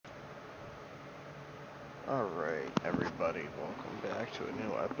Alright, everybody, welcome back to a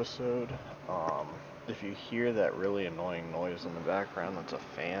new episode. If you hear that really annoying noise in the background, that's a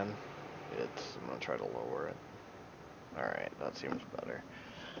fan. I'm gonna try to lower it. Alright, that seems better.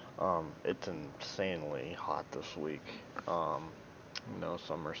 It's insanely hot this week.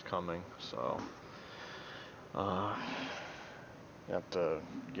 Summer's coming, so, uh, you have to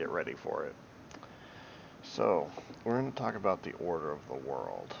get ready for it. So, we're gonna talk about the order of the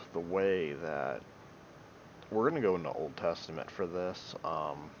world. The way that, we're gonna go into Old Testament for this.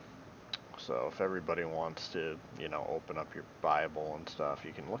 So if everybody wants to, open up your Bible and stuff,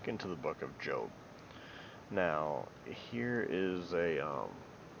 you can look into the book of Job. Now, here is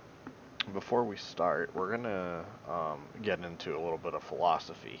before we start, we're gonna get into a little bit of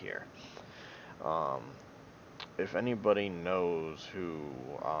philosophy here. Um, if anybody knows who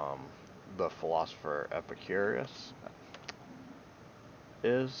the philosopher Epicurus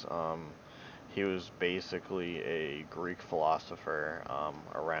is, he was basically a Greek philosopher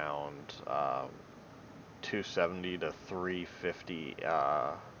around 270 to 350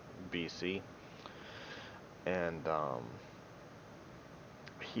 BC, and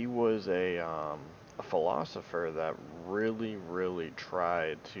he was a philosopher that really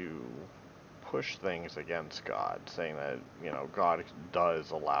tried to push things against God, saying that God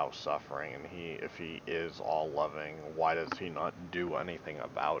does allow suffering, and if he is all loving, why does he not do anything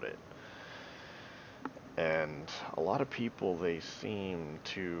about it? And a lot of people, they seem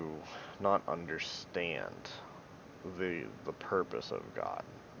to not understand the purpose of God,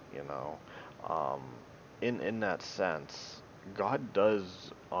 you know. Um, in that sense, God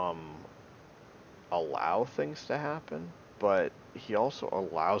does allow things to happen, but he also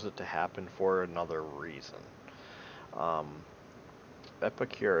allows it to happen for another reason. Um,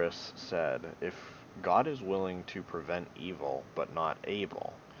 Epicurus said, if God is willing to prevent evil but not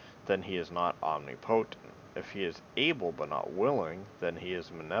able, then he is not omnipotent. If he is able but not willing, then he is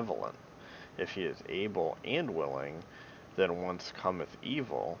malevolent. If he is able and willing, then whence cometh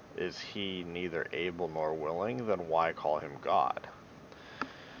evil? Is he neither able nor willing? Then why call him God?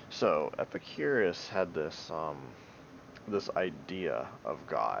 So Epicurus had this idea of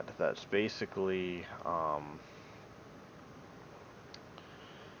God that's basically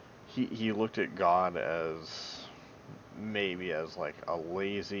he looked at God as maybe as like a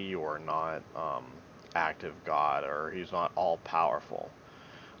lazy or not active God, or he's not all powerful.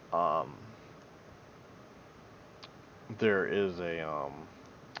 Um, there is a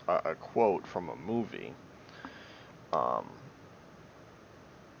quote from a movie. Um,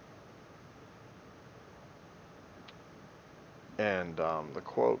 and the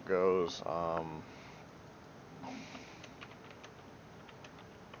quote goes, uh,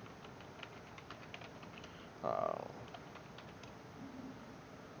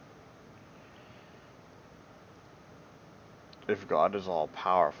 if God is all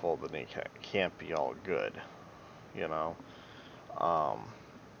powerful, then he can't be all good, you know? Um,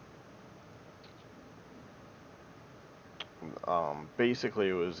 Basically,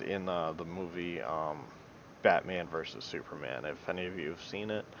 it was in the movie Batman versus Superman. If any of you have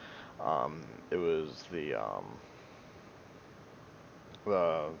seen it, it was the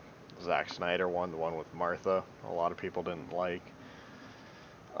Zack Snyder one, the one with Martha. A lot of people didn't like.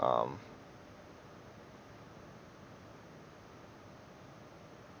 Um,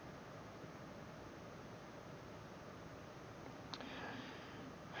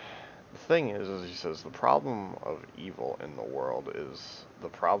 the thing is, as he says, the problem of evil in the world is the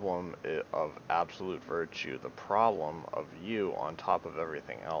problem of absolute virtue, the problem of you on top of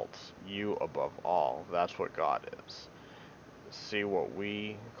everything else, you above all. That's what God is. See, what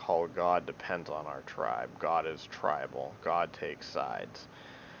we call God depends on our tribe. God is tribal. God takes sides.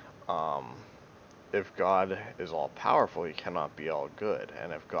 Um, if God is all powerful, he cannot be all good.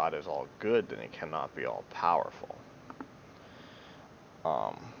 And if God is all good, then he cannot be all powerful.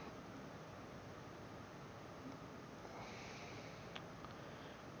 Um,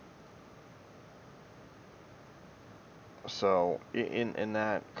 so in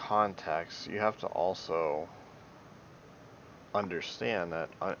that context, you have to also understand that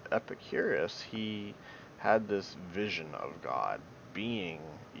Epicurus, he had this vision of God being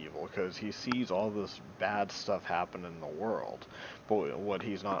evil because he sees all this bad stuff happen in the world. But what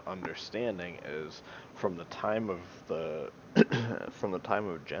he's not understanding is from the time of the from the time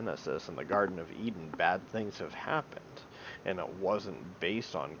of Genesis and the Garden of Eden, bad things have happened. And it wasn't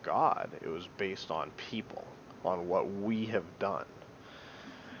based on God, it was based on people, on what we have done.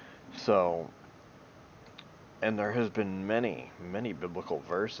 So, and there has been many biblical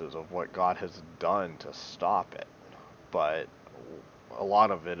verses of what God has done to stop it, but a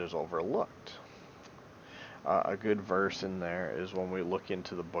lot of it is overlooked. A good verse in there is when we look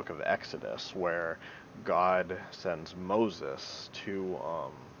into the book of Exodus, where God sends Moses to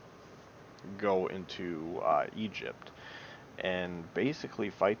go into Egypt and basically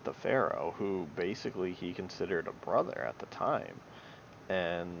fight the Pharaoh, who basically he considered a brother at the time.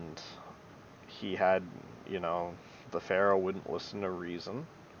 And he had, you know, the Pharaoh wouldn't listen to reason.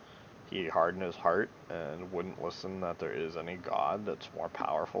 He hardened his heart and wouldn't listen that there is any God that's more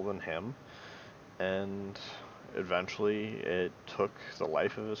powerful than him. And eventually it took the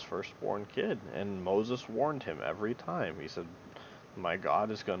life of his firstborn kid. And Moses warned him every time. He said, my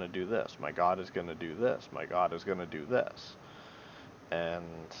God is going to do this. My God is going to do this. My God is going to do this. And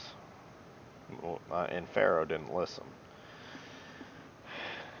Pharaoh didn't listen.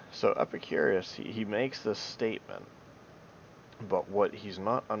 So Epicurus, he makes this statement, but what he's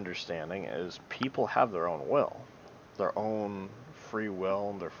not understanding is people have their own will, their own free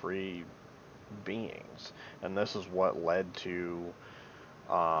will, and their free beings. And this is what led to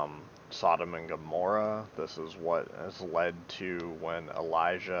Sodom and Gomorrah. This is what has led to when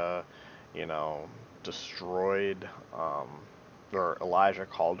Elijah, you know, destroyed, or Elijah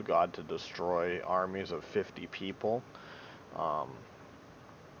called God to destroy armies of 50 people. Um,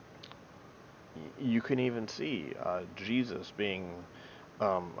 you can even see Jesus being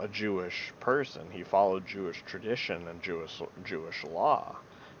a Jewish person. He followed Jewish tradition and Jewish law.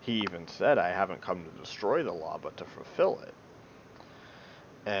 He even said, I haven't come to destroy the law, but to fulfill it.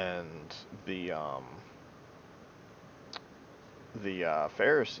 And the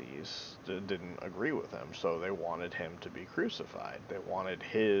Pharisees didn't agree with him, so they wanted him to be crucified. They wanted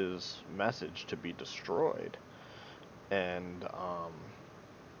his message to be destroyed. And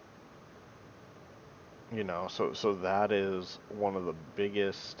you know, so that is one of the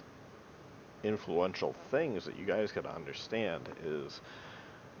biggest influential things that you guys got to understand is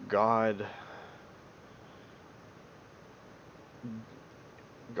God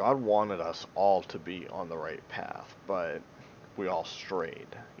wanted us all to be on the right path, but we all strayed.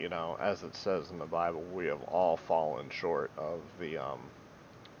 You know, as it says in the Bible, we have all fallen short of the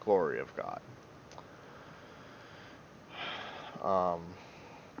glory of God. Um,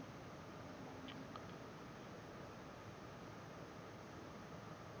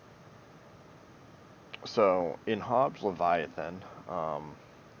 so in Hobbes' Leviathan,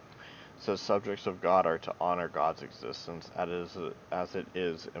 says subjects of God are to honor God's existence as it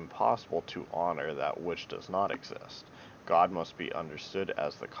is impossible to honor that which does not exist. God must be understood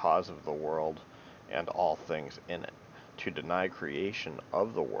as the cause of the world and all things in it. To deny creation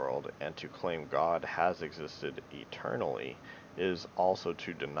of the world and to claim God has existed eternally is also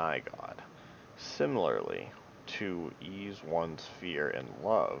to deny God. Similarly, to ease one's fear and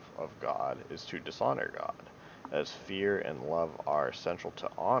love of God is to dishonor God. As fear and love are essential to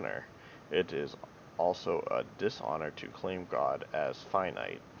honor, it is also a dishonor to claim God as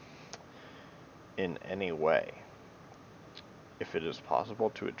finite in any way. If it is possible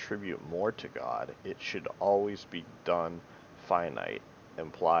to attribute more to God, it should always be done finite.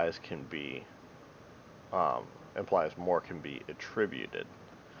 Implies more can be attributed.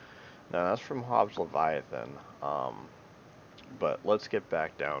 Now that's from Hobbes' Leviathan, but let's get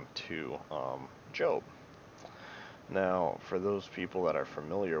back down to Job. Now, for those people that are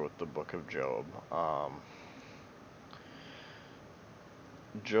familiar with the book of Job,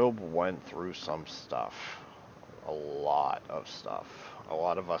 Job went through some stuff. A lot of stuff. A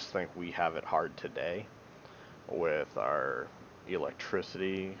lot of us think we have it hard today with our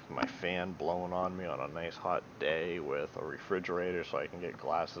electricity, my fan blowing on me on a nice hot day, with a refrigerator so I can get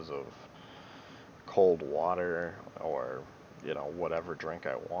glasses of cold water or, you know, whatever drink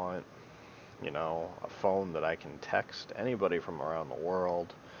I want. You know, a phone that I can text anybody from around the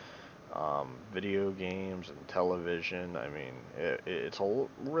world, video games and television. I mean, it's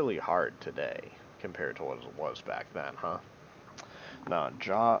really hard today compared to what it was back then, huh? Now,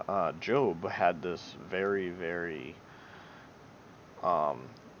 Job had this very, very um,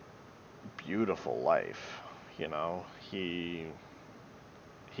 beautiful life. You know, he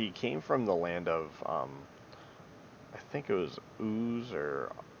came from the land of I think it was Uz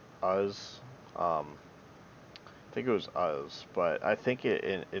or Uz. I think it was Uz, but I think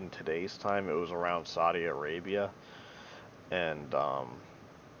in today's time it was around Saudi Arabia, and a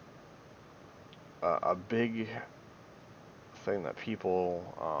big thing that people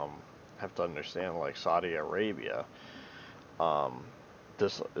have to understand, like Saudi Arabia, um,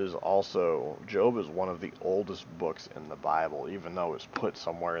 this is also, Job is one of the oldest books in the Bible, even though it's put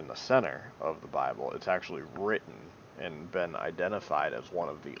somewhere in the center of the Bible. It's actually written and been identified as one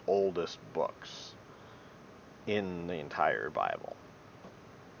of the oldest books in the entire Bible.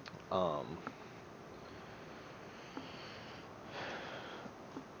 Um,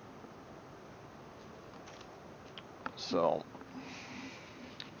 So,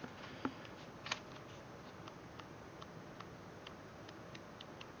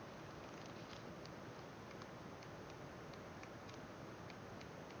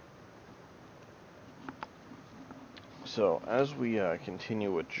 as we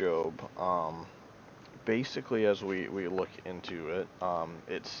continue with Job, basically as we look into it,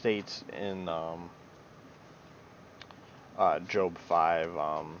 it states in Job 5,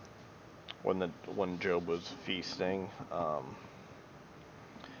 when Job was feasting,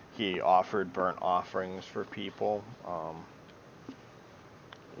 he offered burnt offerings for people.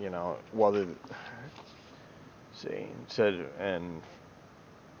 Whether see, it said in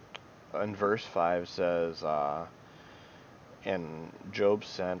verse 5 says, and Job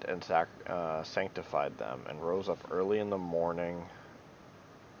sent and sanctified them, and rose up early in the morning,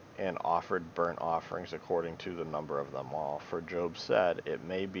 and offered burnt offerings according to the number of them all. For Job said, "It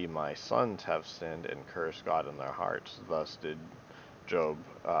may be my sons have sinned and cursed God in their hearts." Thus did Job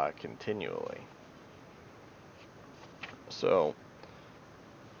continually. So,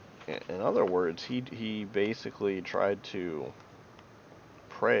 in other words, he basically tried to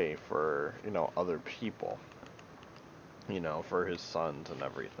pray for other people, for his sons and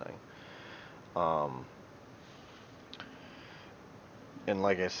everything. And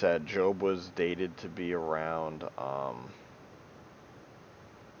like I said, Job was dated to be around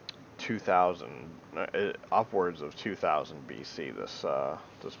 2000, upwards of 2000 BC.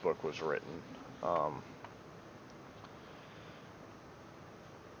 This book was written.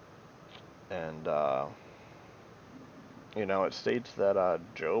 And it states that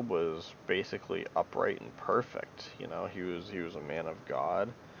Job was basically upright and perfect. He was a man of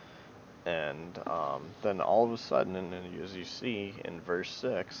God. And then all of a sudden, and as you see in verse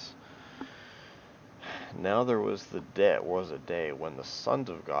 6, now there was a day when the sons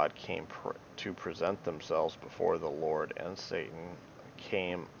of God came to present themselves before the Lord, and Satan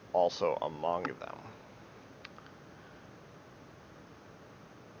came also among them.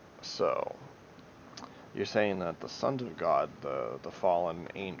 So, you're saying that the sons of God, the fallen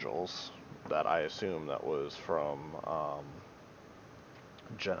angels, that I assume that was from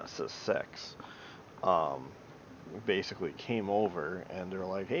Genesis 6, basically came over, and they're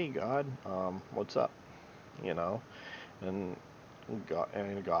like, "Hey God, what's up?" And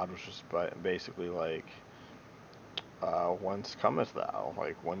God was just basically like, "Whence comest thou?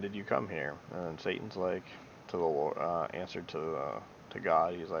 Like, when did you come here?" And Satan's like, to the Lord, answered to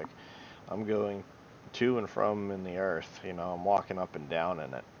God, he's like, "I'm going to and from in the earth. I'm walking up and down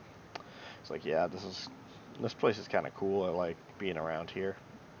in it." It's like, yeah, this place is kind of cool. I like being around here.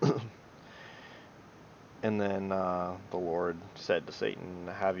 And then the Lord said to Satan,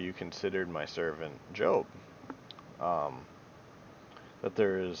 "Have you considered my servant Job? That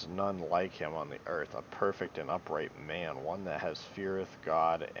there is none like him on the earth, a perfect and upright man, one that has feareth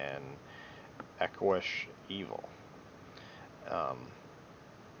God and equesh evil."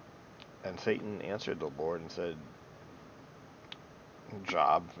 And Satan answered the Lord and said,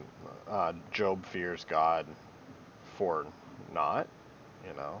 Job fears God for naught,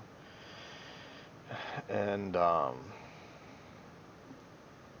 and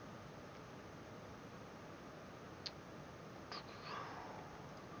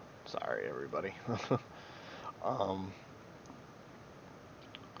sorry everybody.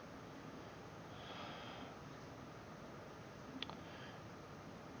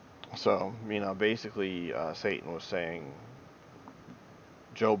 So, basically, Satan was saying,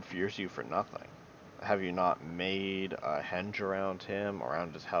 Job fears you for nothing. Have you not made a hedge around him,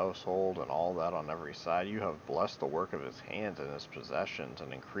 around his household, and all that on every side? You have blessed the work of his hands and his possessions,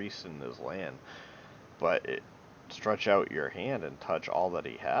 and increased in his land. But stretch out your hand and touch all that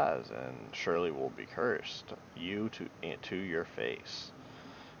he has, and surely will be cursed, you to your face.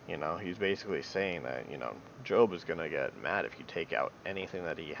 He's basically saying that, Job is going to get mad if you take out anything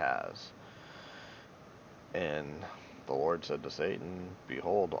that he has. And the Lord said to Satan,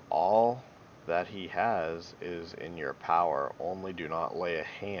 "Behold, all that he has is in your power, only do not lay a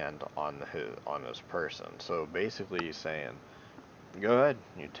hand on his person." So basically he's saying, go ahead,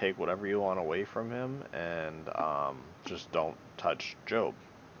 you take whatever you want away from him, and just don't touch Job.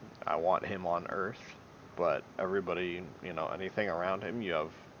 I want him on earth, but everybody, anything around him, you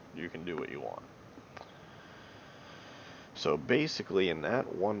can do what you want. So basically, in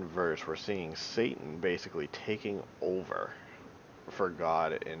that one verse, we're seeing Satan basically taking over for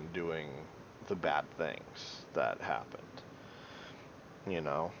God in doing the bad things that happened.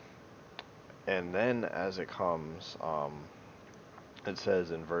 And then as it comes, it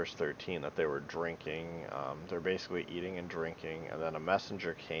says in verse 13 that they were drinking, they're basically eating and drinking, and then a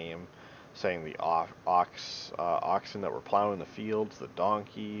messenger came saying the oxen that were plowing the fields, the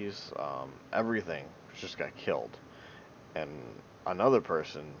donkeys, everything just got killed. And another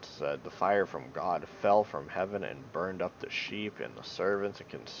person said, the fire from God fell from heaven and burned up the sheep and the servants and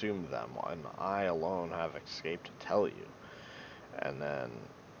consumed them, and I alone have escaped to tell you. And then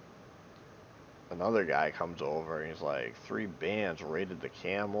another guy comes over and he's like, 3 bands raided the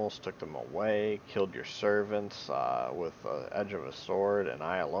camels, took them away, killed your servants with the edge of a sword, and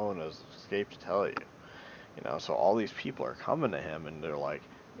I alone has escaped to tell you. So all these people are coming to him, and they're like,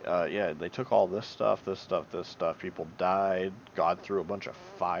 yeah, they took all this stuff, this stuff, this stuff. People died. God threw a bunch of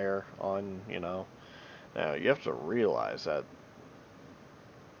fire on. Now you have to realize that,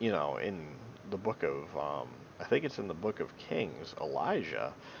 in the book of, I think it's in the book of Kings,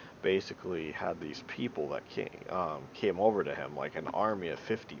 Elijah basically had these people that came over to him, like an army of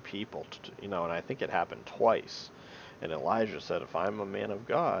 50 people, and I think it happened twice. And Elijah said, if I'm a man of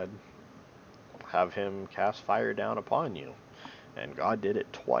God, have him cast fire down upon you. And God did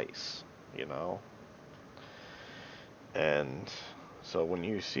it twice. And so when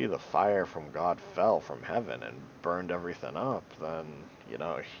you see the fire from God fell from heaven and burned everything up, then,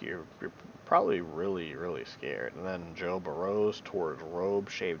 you're probably really, really scared. And then Job arose, tore his robe,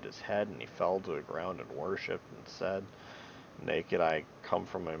 shaved his head, and he fell to the ground and worshipped and said, naked I come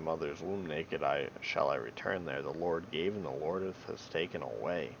from my mother's womb, naked shall I return there. The Lord gave, and the Lord has taken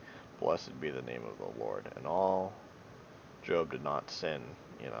away. Blessed be the name of the Lord. And all Job did not sin.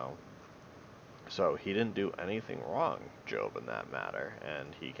 So he didn't do anything wrong, Job, in that matter,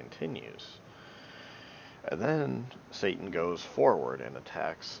 and he continues. And then Satan goes forward and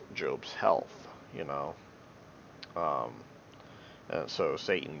attacks Job's health. Um, and so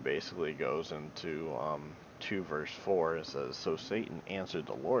Satan basically goes into 2 verse 4 and says, so Satan answered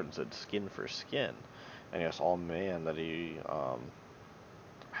the Lord and said, skin for skin. And yes, all man that he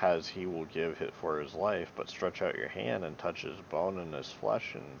has he will give it for his life, but stretch out your hand and touch his bone and his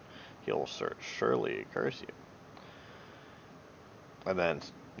flesh, and he'll surely curse you. And then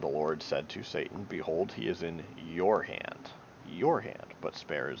the Lord said to Satan, behold, he is in your hand, but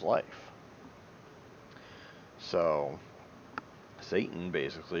spare his life. So Satan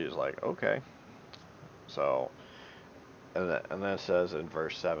basically is like, okay. So, and then it says in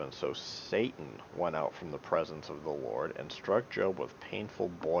verse 7, so Satan went out from the presence of the Lord and struck Job with painful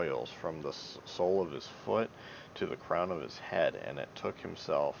boils from the sole of his foot to the crown of his head, and it took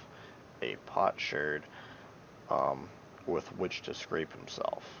himself a potsherd with which to scrape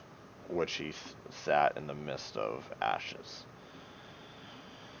himself, which he sat in the midst of ashes.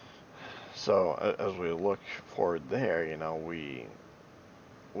 So as we look forward there,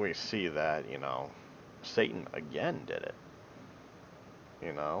 we see that, Satan again did it,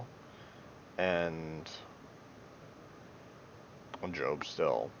 and Job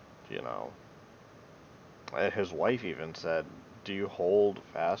still, and his wife even said, do you hold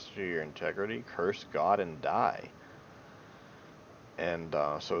fast to your integrity? Curse God and die. And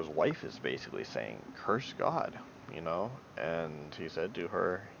so his wife is basically saying, curse God, and he said to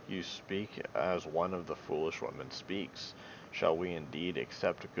her, you speak as one of the foolish women speaks. Shall we indeed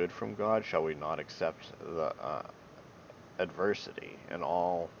accept good from God? Shall we not accept the adversity? And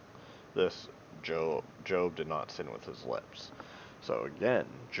all this, Job did not sin with his lips. So again,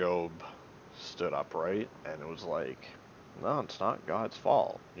 Job stood upright, and it was like, no, it's not God's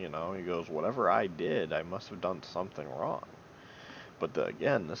fault. He goes, whatever I did, I must have done something wrong. But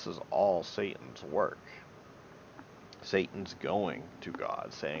again, this is all Satan's work. Satan's going to God,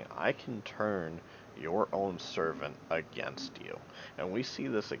 saying, I can turn your own servant against you. And we see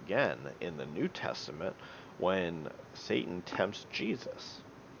this again in the New Testament when Satan tempts Jesus.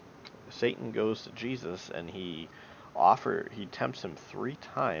 Satan goes to Jesus and he tempts him 3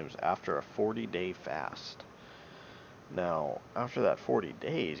 times after a 40-day fast. Now, after that 40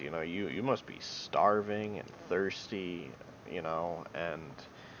 days, you must be starving and thirsty, and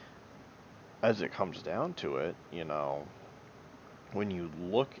as it comes down to it, when you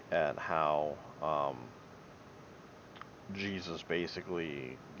look at how Jesus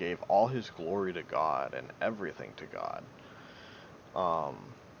basically gave all his glory to God and everything to God,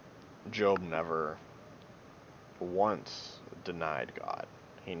 Job never once denied God.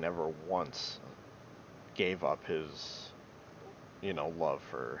 He never once gave up his, love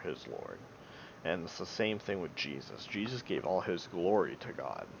for his Lord. And it's the same thing with Jesus. Jesus gave all his glory to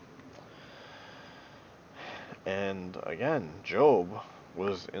God. And again, Job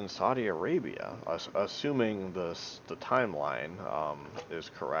was in Saudi Arabia, assuming the timeline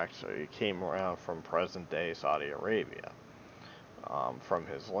is correct. So he came around from present-day Saudi Arabia, from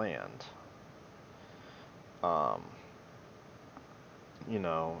his land.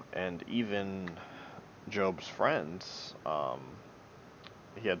 And even Job's friends,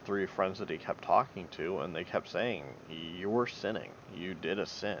 he had three friends that he kept talking to, and they kept saying, "You're sinning. You did a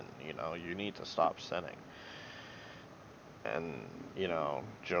sin. You need to stop sinning." And,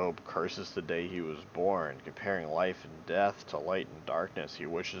 Job curses the day he was born, comparing life and death to light and darkness. He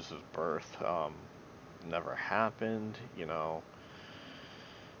wishes his birth never happened.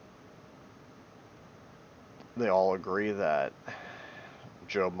 They all agree that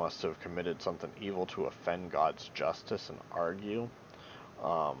Job must have committed something evil to offend God's justice and argue.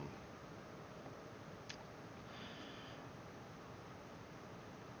 Um,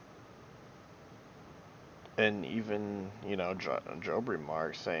 and even, Job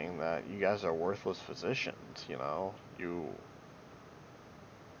remarks saying that you guys are worthless physicians, you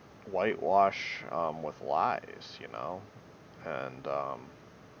whitewash with lies, and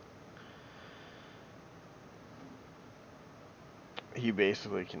he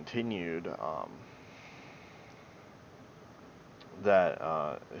basically continued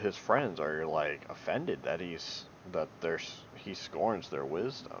that his friends are like offended that he scorns their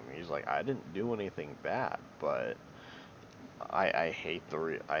wisdom. He's like, I didn't do anything bad, but I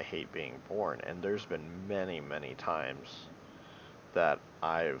hate being born. And there's been many, many times that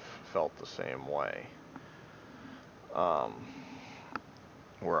I've felt the same way, um,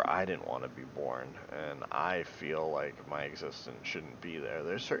 where I didn't want to be born, and I feel like my existence shouldn't be there.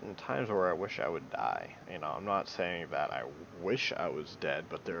 There's certain times where I wish I would die. I'm not saying that I wish I was dead,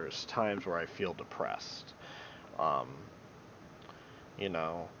 but there's times where I feel depressed. Um, you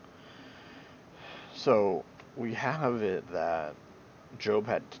know, so we have it that Job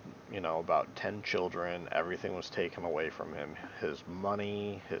had, about 10 children. Everything was taken away from him. His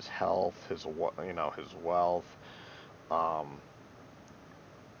money, his health, his wealth. Um,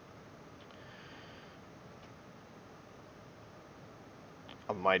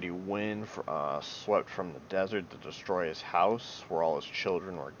 a mighty wind swept from the desert to destroy his house, where all his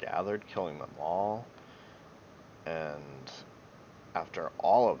children were gathered, killing them all. And after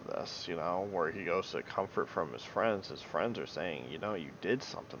all of this, where he goes to comfort from his friends are saying, you did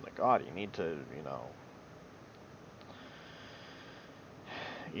something to God. You need to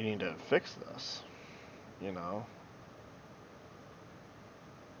fix this, you know.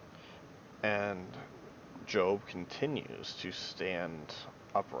 And Job continues to stand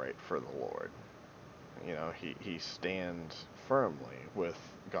upright for the Lord. He stands firmly with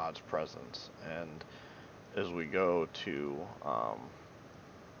God's presence. And as we go to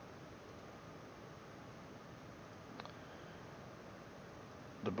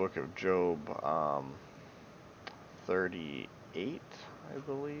the book of Job 38, I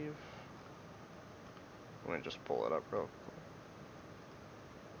believe. Let me just pull it up real quick.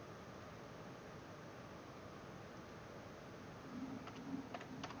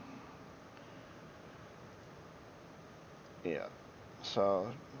 Yeah.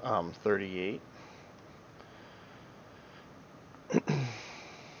 So, 38.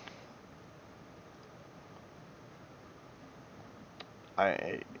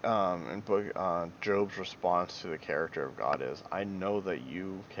 In book, Job's response to the character of God is, I know that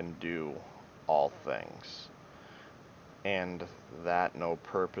you can do all things, and that no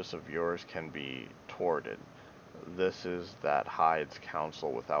purpose of yours can be thwarted. This is that hides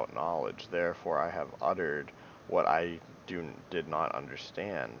counsel without knowledge. Therefore I have uttered what I did not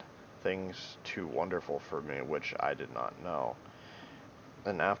understand, things too wonderful for me which I did not know.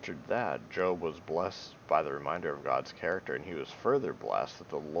 And after that, Job was blessed by the reminder of God's character, and he was further blessed that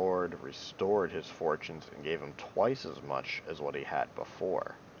the Lord restored his fortunes and gave him twice as much as what he had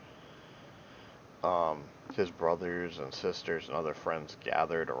before. His brothers and sisters and other friends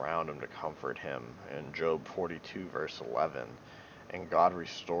gathered around him to comfort him in Job 42, verse 11. And God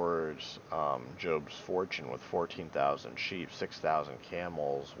restores Job's fortune with 14,000 sheep, 6,000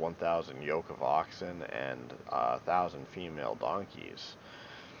 camels, 1,000 yoke of oxen, and 1,000 female donkeys.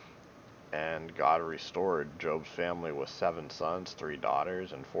 And God restored Job's family with 7 sons, 3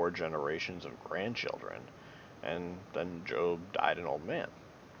 daughters, and 4 generations of grandchildren. And then Job died an old man.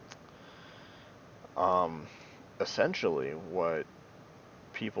 Essentially, what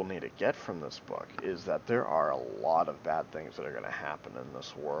people need to get from this book is that there are a lot of bad things that are going to happen in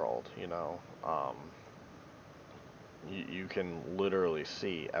this world. You can literally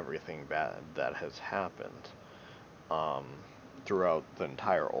see everything bad that has happened um, throughout the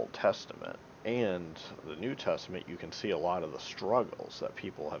entire Old Testament. And the New Testament, you can see a lot of the struggles that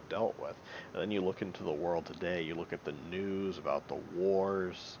people have dealt with. And then you look into the world today, you look at the news about the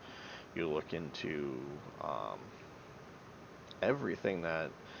wars, you look into everything that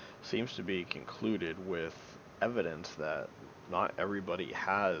seems to be concluded with evidence that Not everybody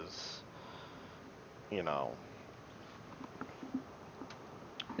has, you know,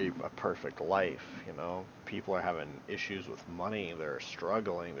 a perfect life, you know. People are having issues with money, they're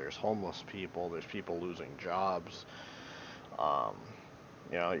struggling, there's homeless people, there's people losing jobs. Um,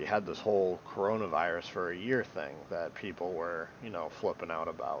 you know, you had this whole coronavirus for a year thing that people were, you know, flipping out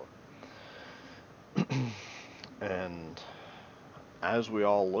about. And as we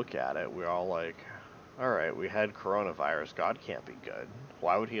all look at it, we're all like, alright, we had coronavirus, God can't be good.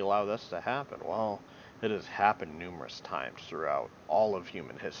 Why would he allow this to happen? Well, it has happened numerous times throughout all of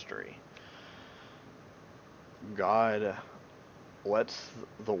human history. God lets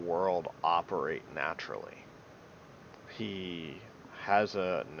the world operate naturally. He has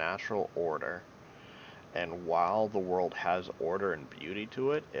a natural order, and while the world has order and beauty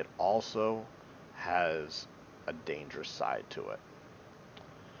to it, it also has a dangerous side to it.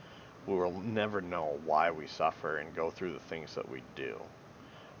 We will never know why we suffer and go through the things that we do,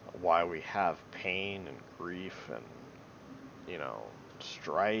 why we have pain and grief and, you know,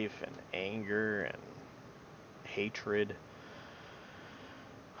 strife and anger and hatred.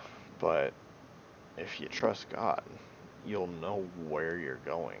 But if you trust God, you'll know where you're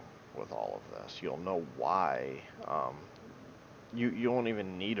going with all of this. You'll know why. You won't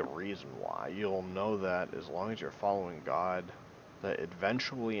even need a reason why. You'll know that as long as you're following God, that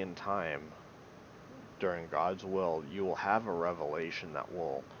eventually in time, during God's will, you will have a revelation that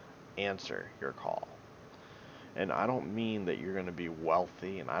will answer your call. And I don't mean that you're going to be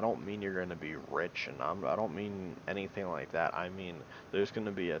wealthy, and I don't mean you're going to be rich, and I don't mean anything like that. I mean, there's going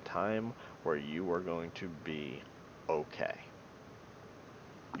to be a time where you are going to be okay.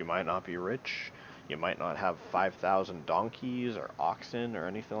 You might not be rich, you might not have 5,000 donkeys or oxen or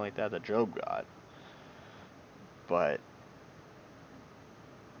anything like that Job got, but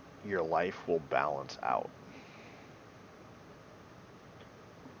your life will balance out.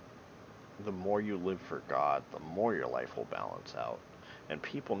 The more you live for God, the more your life will balance out. And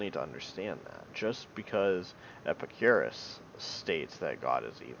people need to understand that. Just because Epicurus states that God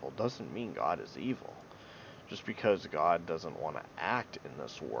is evil doesn't mean God is evil. Just because God doesn't want to act in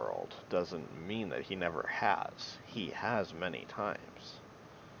this world doesn't mean that he never has. He has many times.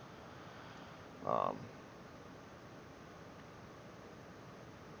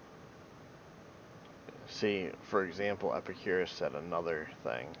 See, for example, Epicurus said another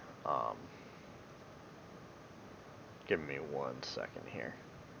thing. Give me 1 second here.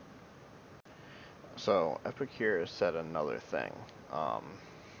 So, Epicurus said another thing.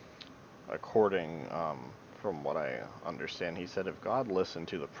 According, from what I understand, he said, if God listened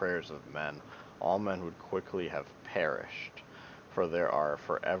to the prayers of men, all men would quickly have perished, for they are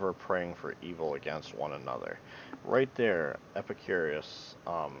forever praying for evil against one another. Right there, Epicurus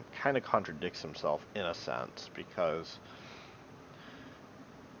kind of contradicts himself in a sense, because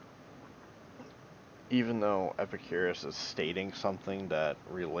even though Epicurus is stating something that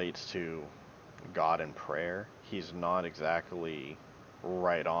relates to God and prayer, he's not exactly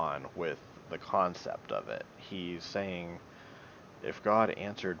right on with the concept of it. He's saying if God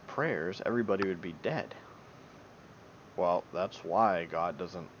answered prayers, everybody would be dead. Well, that's why God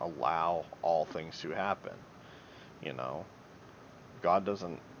doesn't allow all things to happen. You know, God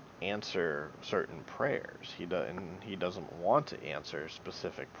doesn't answer certain prayers. He doesn't want to answer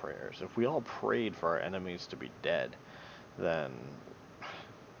specific prayers. If we all prayed for our enemies to be dead, then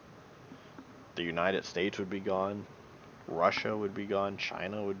the United States would be gone, Russia would be gone,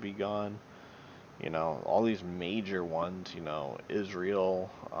 China would be gone, you know, all these major ones, you know,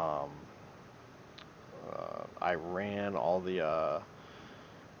 Israel, Iran, all the,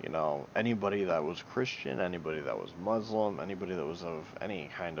 you know, anybody that was Christian, anybody that was Muslim, anybody that was of any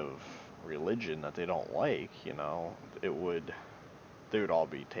kind of religion that they don't like, you know, they would all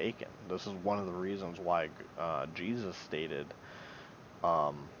be taken. This is one of the reasons why Jesus stated,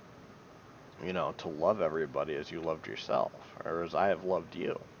 you know, to love everybody as you loved yourself, or as I have loved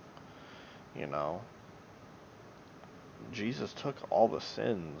you. You know, Jesus took all the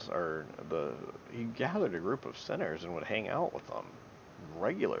sins, he gathered a group of sinners and would hang out with them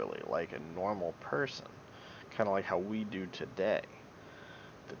regularly like a normal person, kind of like how we do today.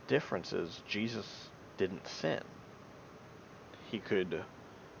 The difference is Jesus didn't sin. He could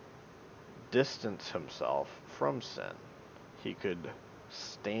distance himself from sin. He could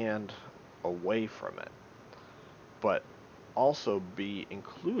stand away from it, but also be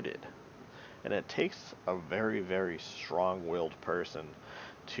included. And it takes a very, very strong-willed person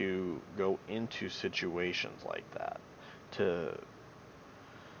to go into situations like that, to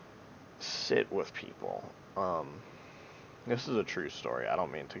sit with people. This is a true story. I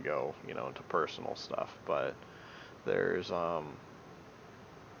don't mean to go, you know, into personal stuff, but There's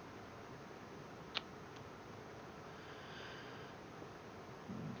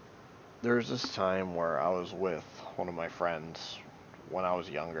there's this time where I was with one of my friends when I was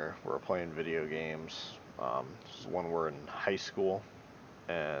younger. We were playing video games. This is when we're in high school,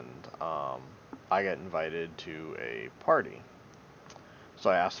 and I got invited to a party. So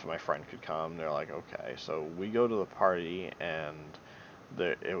I asked if my friend could come. They're like, okay. So we go to the party, and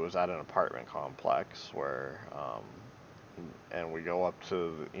it was at an apartment complex where, and we go up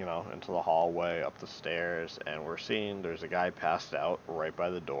to, into the hallway, up the stairs, and we're seeing there's a guy passed out right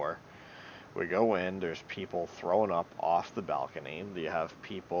by the door. We go in, there's people throwing up off the balcony. You have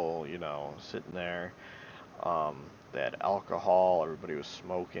people, sitting there. Um, they had alcohol, everybody was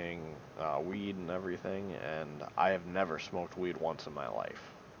smoking weed and everything, and I have never smoked weed once in my life.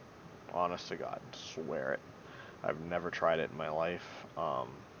 Honest to God, swear it. I've never tried it in my life,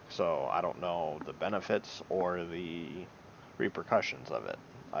 so I don't know the benefits or the repercussions of it.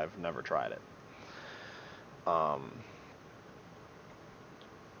 I've never tried it. Um,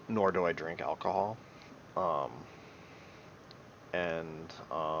 Nor do I drink alcohol. Um,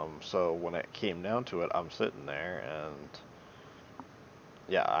 so when it came down to it, I'm sitting there and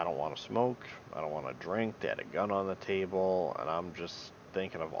yeah, I don't want to smoke. I don't want to drink. They had a gun on the table, and I'm just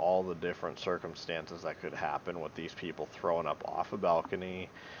thinking of all the different circumstances that could happen with these people throwing up off a balcony,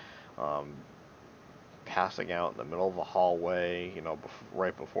 um, passing out in the middle of a hallway,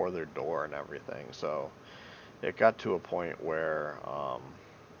 right before their door and everything. So it got to a point where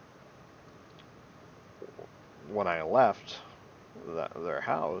when I left their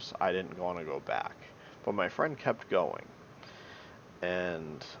house, I didn't want to go back. But my friend kept going.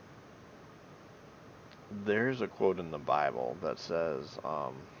 And there's a quote in the Bible that says,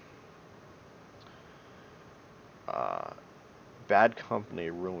 uh, bad company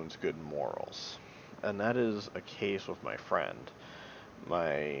ruins good morals. And that is a case with my friend.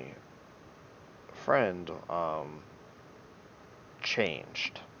 My friend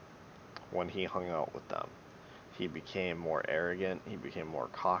changed when he hung out with them. He became more arrogant, he became more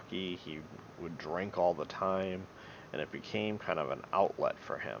cocky, he would drink all the time, and it became kind of an outlet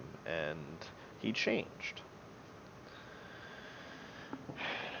for him, and he changed.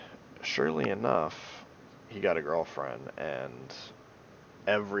 Surely enough, he got a girlfriend, and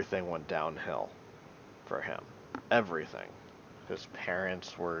everything went downhill for him. Everything. His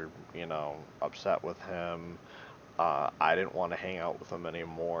parents were, upset with him. I didn't want to hang out with him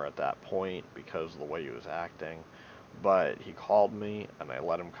anymore at that point because of the way he was acting. But he called me, and I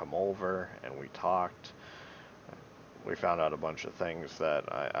let him come over, and we talked. We found out a bunch of things that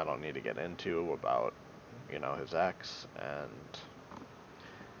I don't need to get into about, his ex, and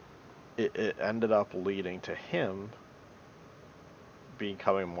it ended up leading to him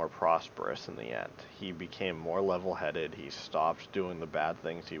becoming more prosperous in the end. He became more level-headed. He stopped doing the bad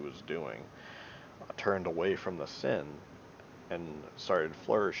things he was doing, turned away from the sin, and started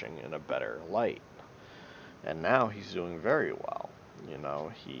flourishing in a better light. And now he's doing very well.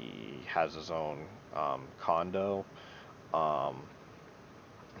 He has his own condo. Um,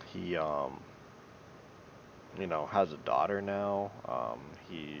 he, has a daughter now.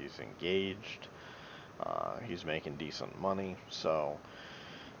 He's engaged. He's making decent money. So,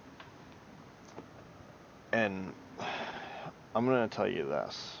 and I'm going to tell you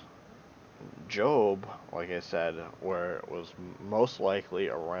this. Job, like I said, where it was most likely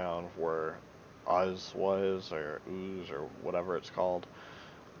around where Uz was, or Uz, or whatever it's called,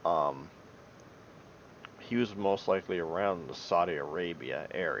 um, he was most likely around the Saudi Arabia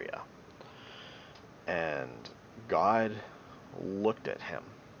area. And God looked at him.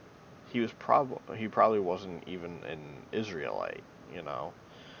 He probably wasn't even an Israelite, you know.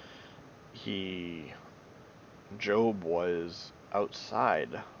 He Job was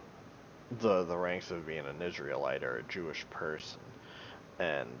outside the ranks of being an Israelite or a Jewish person,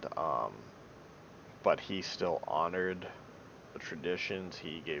 and but he still honored the traditions.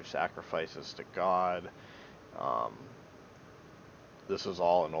 He gave sacrifices to God. Um, this is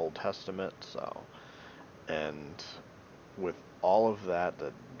all in Old Testament, so, and with all of that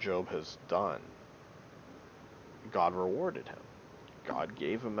Job has done, God rewarded him. God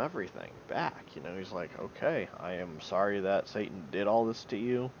gave him everything back. He's like, okay, I am sorry that Satan did all this to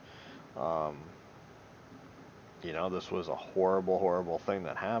you. Um, this was a horrible, horrible thing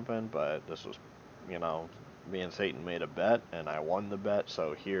that happened, but this was, you know, me and Satan made a bet, and I won the bet,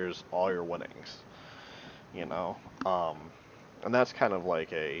 so here's all your winnings. You know, um, and that's kind of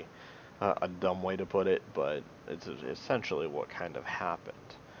like a dumb way to put it, but it's essentially what kind of happened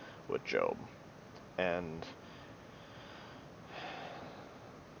with Job. And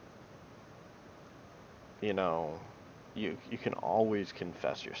you know, you can always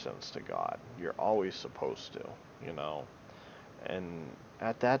confess your sins to God. You're always supposed to, you know. And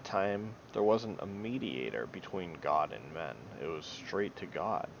at that time, there wasn't a mediator between God and men. It was straight to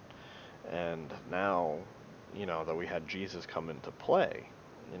God. And now, that we had Jesus come into play,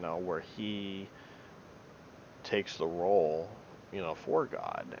 where he takes the role, for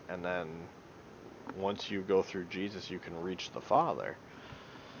God. And then once you go through Jesus, you can reach the Father.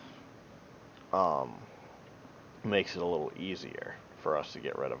 Um, Makes it a little easier for us to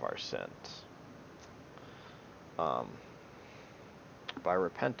get rid of our sins. Um, by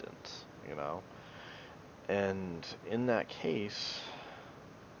repentance, And in that case,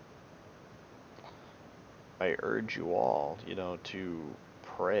 I urge you all, to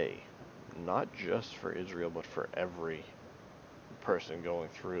pray, not just for Israel, but for every person going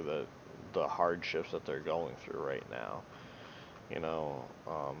through the hardships that they're going through right now.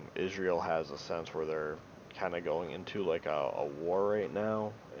 Israel has a sense where they're kind of going into like a war right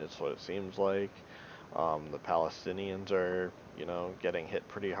now. It's what it seems like. The Palestinians are, getting hit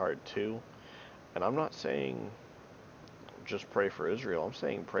pretty hard too. And I'm not saying just pray for Israel. I'm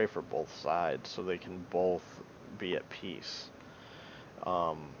saying pray for both sides so they can both be at peace.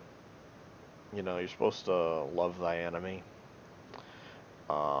 You're supposed to love thy enemy.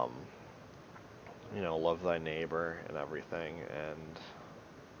 Um, love thy neighbor and everything. And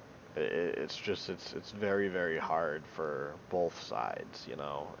it's very, very hard for both sides,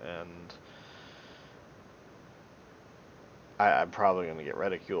 And I'm probably going to get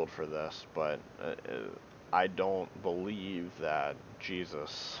ridiculed for this, but I don't believe that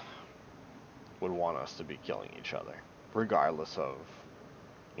Jesus would want us to be killing each other, regardless of,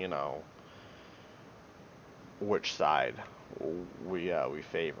 you know, which side we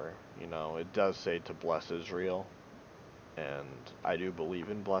favor. It does say to bless Israel, and I do believe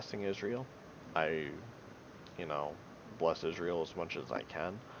in blessing Israel. I, you know, bless Israel as much as I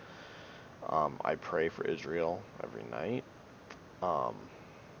can. I pray for Israel every night. Um,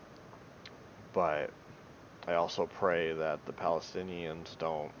 but I also pray that the Palestinians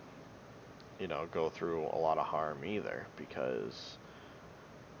don't, go through a lot of harm either, because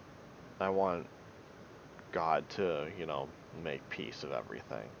I want God to, make peace of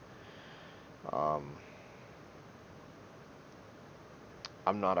everything. Um,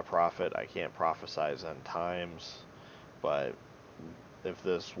 I'm not a prophet. I can't prophesize end times, but if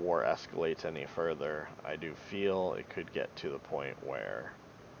this war escalates any further, I do feel it could get to the point where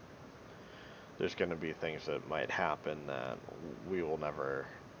there's going to be things that might happen that we will never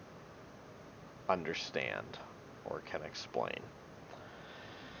understand or can explain.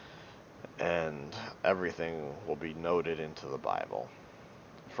 And everything will be noted into the Bible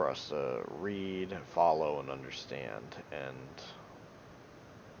for us to read, follow, and understand. And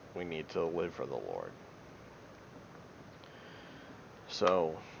we need to live for the Lord.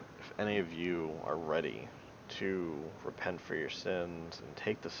 So, if any of you are ready to repent for your sins and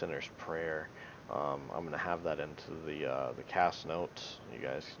take the sinner's prayer, I'm going to have that into the cast notes. You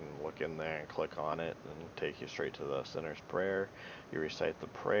guys can look in there and click on it and take you straight to the sinner's prayer. You recite the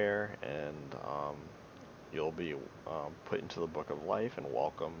prayer, and you'll be put into the book of life and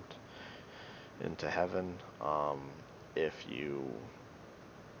welcomed into heaven. If you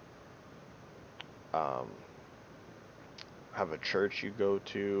um, have a church you go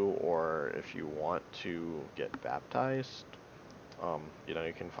to, or if you want to get baptized,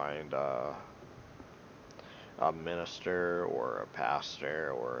 you can find a minister or a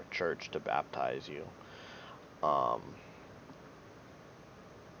pastor or a church to baptize you. Um,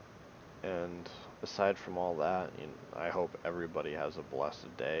 and aside from all that, I hope everybody has a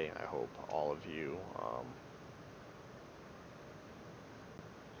blessed day. I hope all of you,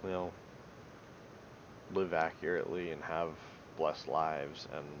 you know, live accurately and have blessed lives.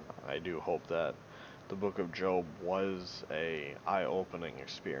 And I do hope that the book of Job was a eye-opening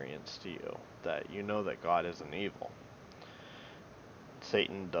experience to you, that you know that God isn't evil.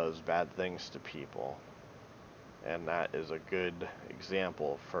 Satan does bad things to people, and that is a good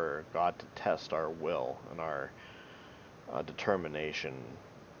example for God to test our will and our determination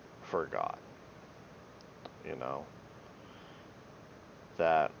for God.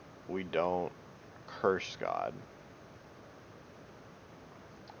 That we don't curse God,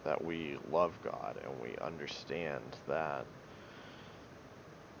 that we love God, and we understand that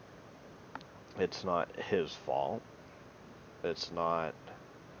it's not His fault. It's not.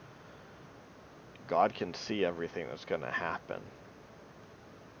 God can see everything that's going to happen,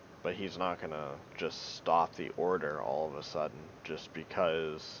 but He's not going to just stop the order all of a sudden just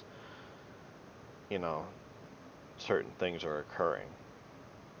because, certain things are occurring.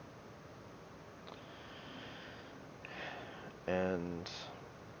 And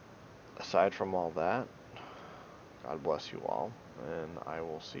aside from all that, God bless you all, and I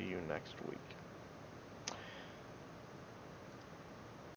will see you next week.